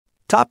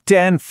Top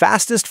 10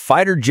 fastest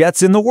fighter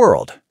jets in the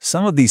world.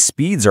 Some of these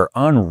speeds are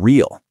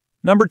unreal.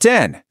 Number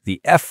 10.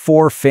 The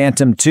F-4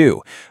 Phantom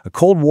II, a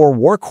Cold War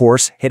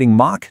workhorse hitting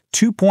Mach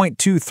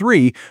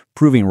 2.23,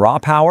 proving raw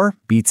power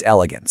beats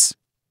elegance.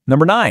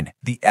 Number 9.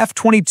 The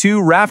F-22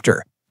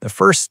 Raptor, the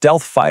first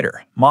stealth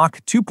fighter,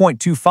 Mach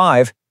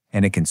 2.25,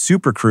 and it can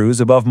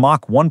supercruise above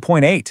Mach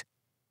 1.8.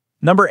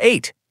 Number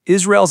 8.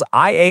 Israel's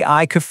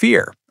IAI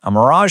Kfir, a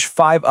Mirage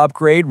 5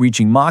 upgrade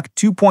reaching Mach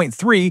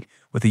 2.3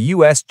 with a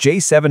US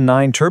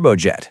J-79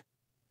 turbojet.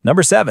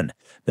 Number 7.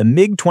 The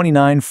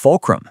MiG-29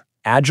 Fulcrum,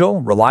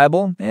 agile,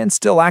 reliable, and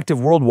still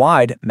active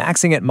worldwide,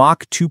 maxing at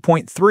Mach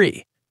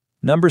 2.3.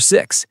 Number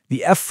 6.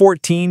 The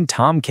F-14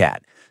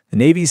 Tomcat, the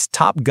Navy's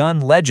Top Gun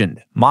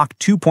legend, Mach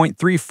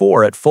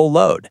 2.34 at full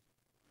load.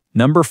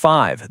 Number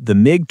 5. The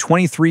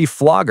MiG-23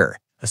 Flogger,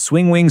 a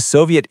swing-wing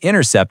Soviet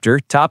interceptor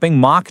topping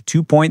Mach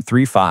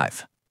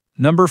 2.35.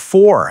 Number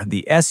 4.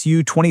 The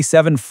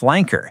Su-27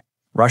 Flanker,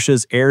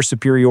 Russia's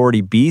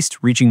air-superiority beast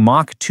reaching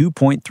Mach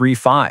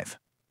 2.35.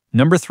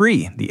 Number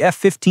 3. The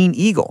F-15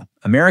 Eagle,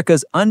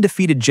 America's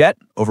undefeated jet,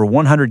 over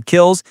 100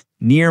 kills,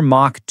 near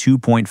Mach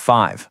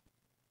 2.5.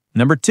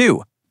 Number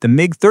 2. The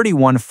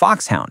MiG-31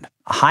 Foxhound,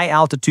 a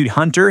high-altitude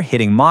hunter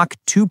hitting Mach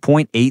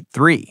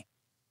 2.83.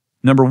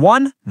 Number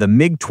 1. The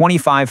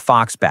MiG-25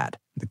 Foxbat,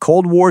 the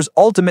Cold War's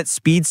ultimate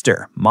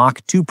speedster,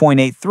 Mach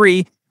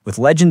 2.83, with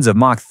legends of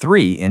Mach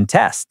 3 in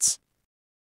tests.